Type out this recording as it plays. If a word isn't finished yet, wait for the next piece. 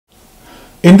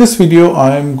In this video,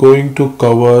 I am going to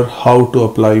cover how to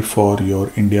apply for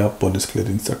your India Police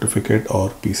Clearance Certificate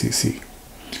or PCC.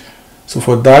 So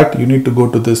for that, you need to go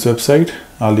to this website.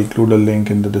 I'll include a link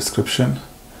in the description.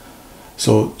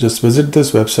 So just visit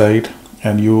this website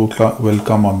and you will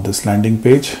come on this landing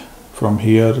page. From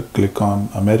here, click on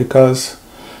Americas,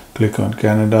 click on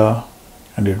Canada,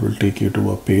 and it will take you to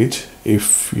a page.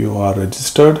 If you are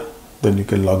registered, then you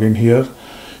can log in here.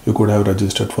 You could have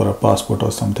registered for a passport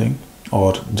or something,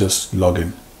 or just log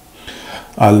in.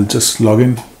 I'll just log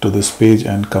in to this page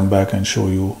and come back and show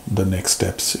you the next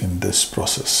steps in this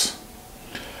process.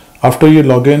 After you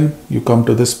log in, you come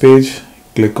to this page,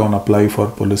 click on apply for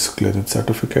police clearance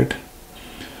certificate.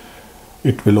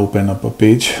 It will open up a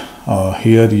page.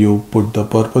 Here you put the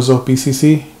purpose of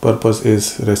PCC. Purpose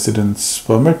is residence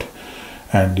permit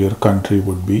and your country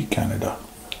would be Canada.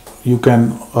 You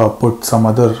can put some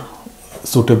other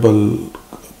suitable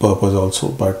purpose also,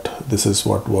 but this is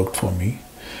what worked for me.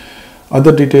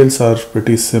 Other details are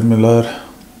pretty similar.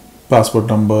 Passport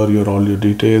number, all your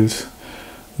details.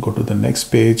 Go to the next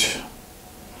page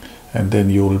and then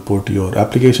you will put your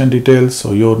application details,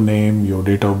 so your name, your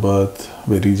date of birth,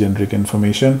 very generic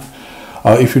information.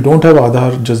 If you don't have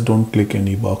Aadhaar, just don't click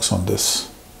any box on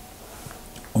this.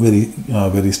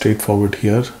 Very straightforward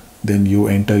here. Then you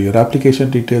enter your application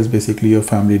details, basically your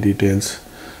family details.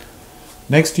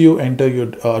 Next, you enter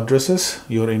your addresses,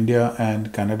 your India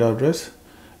and Canada address.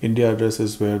 India address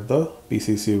is where the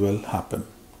PCC will happen.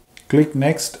 Click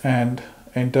next and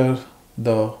enter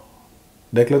the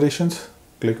declarations.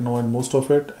 Click no in most of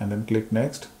it and then click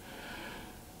next.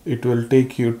 It will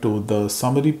take you to the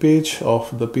summary page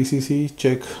of the PCC.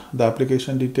 Check the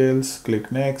application details, click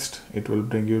next. It will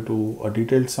bring you to a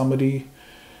detailed summary.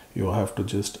 You have to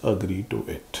just agree to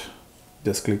it.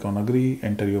 Just click on agree,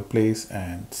 enter your place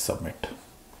and submit.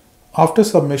 After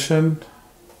submission,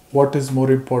 what is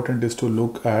more important is to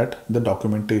look at the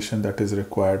documentation that is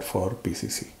required for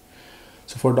PCC.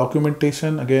 So for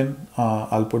documentation, again,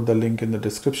 I'll put the link in the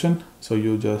description. So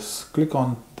you just click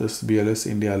on this BLS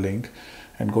India link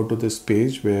and go to this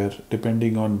page where,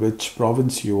 depending on which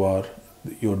province you are,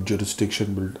 your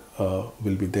jurisdiction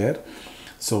will be there.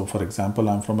 So for example,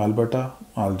 I'm from Alberta.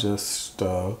 I'll just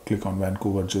click on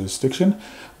Vancouver jurisdiction,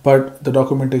 but the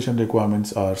documentation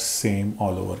requirements are same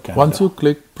all over Canada. Once you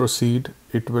click proceed,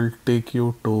 it will take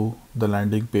you to the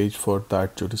landing page for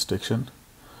that jurisdiction.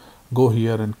 Go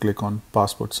here and click on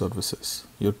passport services.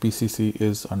 Your PCC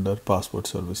is under passport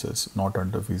services, not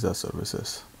under visa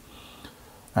services.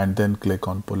 And then click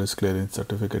on police clearance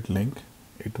certificate link.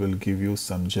 It will give you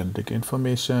some generic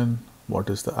information. What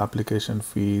is the application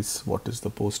fees? What is the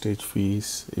postage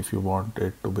fees if you want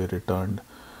it to be returned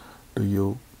to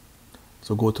you?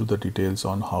 So go through the details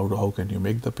on how can you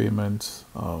make the payments.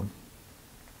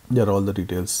 There are all the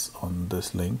details on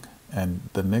this link. And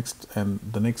the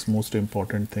next most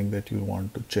important thing that you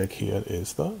want to check here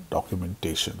is the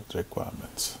documentation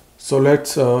requirements. So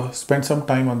let's spend some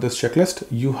time on this checklist.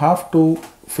 You have to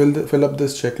fill up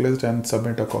this checklist and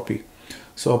submit a copy.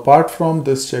 So apart from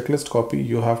this checklist copy,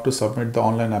 you have to submit the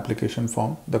online application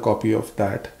form, the copy of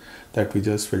that we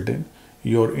just filled in,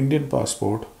 your Indian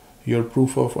passport, your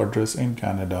proof of address in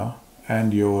Canada,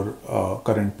 and your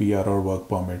current PR or work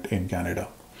permit in Canada.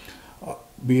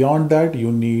 Beyond that,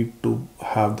 you need to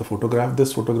have the photograph.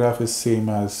 This photograph is same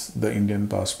as the Indian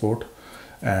passport,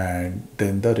 and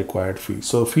then the required fees.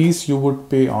 So fees you would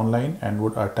pay online and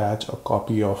would attach a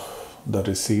copy of the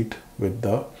receipt with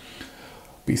the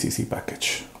PCC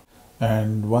package.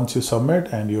 And once you submit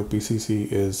and your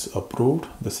PCC is approved,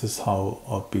 this is how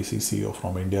a PCC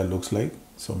from India looks like.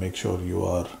 So make sure you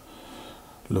are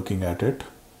looking at it.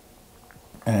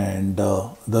 And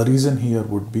the reason here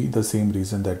would be the same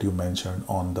reason that you mentioned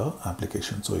on the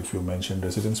application. So if you mention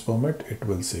residence permit, it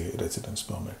will say residence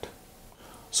permit.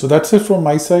 So that's it from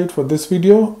my side for this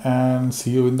video, and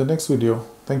see you in the next video.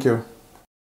 Thank you.